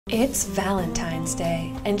It's Valentine's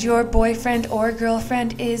Day, and your boyfriend or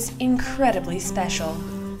girlfriend is incredibly special.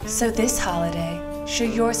 So this holiday, show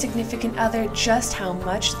your significant other just how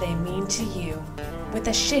much they mean to you with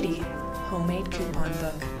a shitty homemade coupon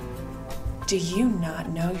book. Do you not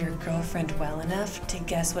know your girlfriend well enough to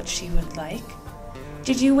guess what she would like?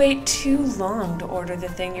 Did you wait too long to order the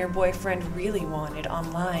thing your boyfriend really wanted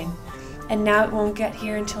online, and now it won't get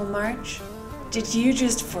here until March? Did you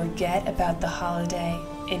just forget about the holiday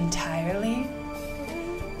entirely?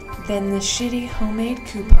 Then the shitty homemade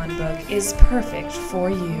coupon book is perfect for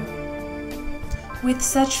you. With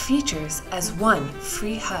such features as one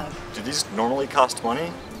free hug. Do these normally cost money?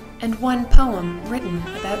 And one poem written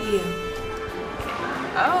about you.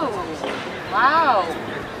 Oh, wow.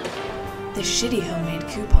 The shitty homemade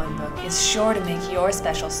coupon book is sure to make your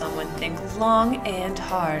special someone think long and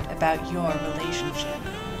hard about your relationship.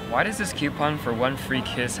 Why does this coupon for one free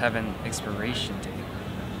kiss have an expiration date?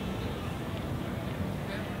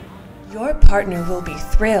 Your partner will be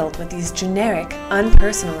thrilled with these generic,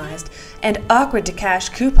 unpersonalized, and awkward-to-cash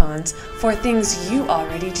coupons for things you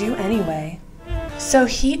already do anyway. So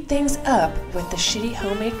heat things up with the shitty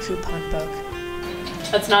homemade coupon book.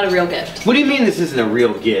 That's not a real gift. What do you mean this isn't a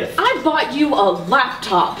real gift? I bought you a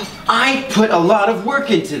laptop. I put a lot of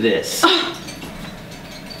work into this.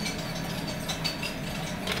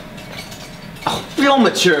 Oh, real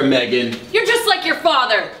mature, Megan. You're just like your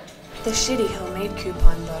father. The shitty homemade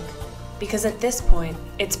coupon book. Because at this point,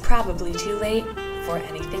 it's probably too late for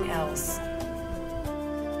anything else.